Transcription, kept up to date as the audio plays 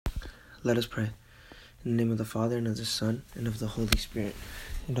Let us pray. In the name of the Father, and of the Son, and of the Holy Spirit.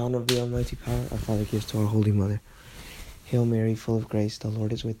 In honor of the Almighty power, our Father gives to our Holy Mother. Hail Mary, full of grace, the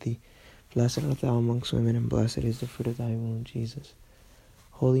Lord is with thee. Blessed art thou amongst women, and blessed is the fruit of thy womb, Jesus.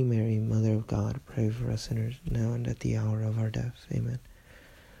 Holy Mary, Mother of God, pray for us sinners, now and at the hour of our death. Amen.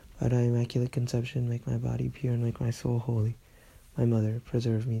 By thy immaculate conception, make my body pure and make my soul holy. My Mother,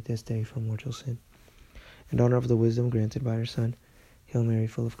 preserve me this day from mortal sin. In honor of the wisdom granted by her Son, Hail Mary,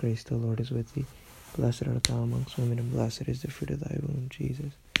 full of grace, the Lord is with thee. Blessed art thou amongst women, and blessed is the fruit of thy womb,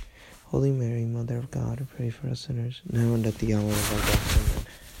 Jesus. Holy Mary, Mother of God, pray for us sinners, now and at the hour of our death. Amen.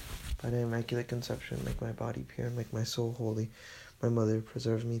 By thy immaculate conception, make my body pure and make my soul holy. My Mother,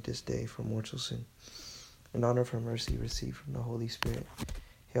 preserve me this day from mortal sin. In honor of her mercy, receive from the Holy Spirit.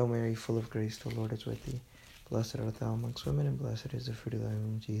 Hail Mary, full of grace, the Lord is with thee. Blessed art thou amongst women, and blessed is the fruit of thy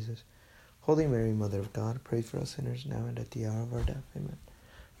womb, Jesus. Holy Mary, Mother of God, pray for us sinners, now and at the hour of our death. Amen.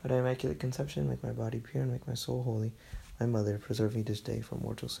 By thy immaculate conception, make my body pure and make my soul holy. My Mother, preserve me this day from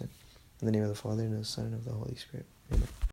mortal sin. In the name of the Father, and of the Son, and of the Holy Spirit. Amen.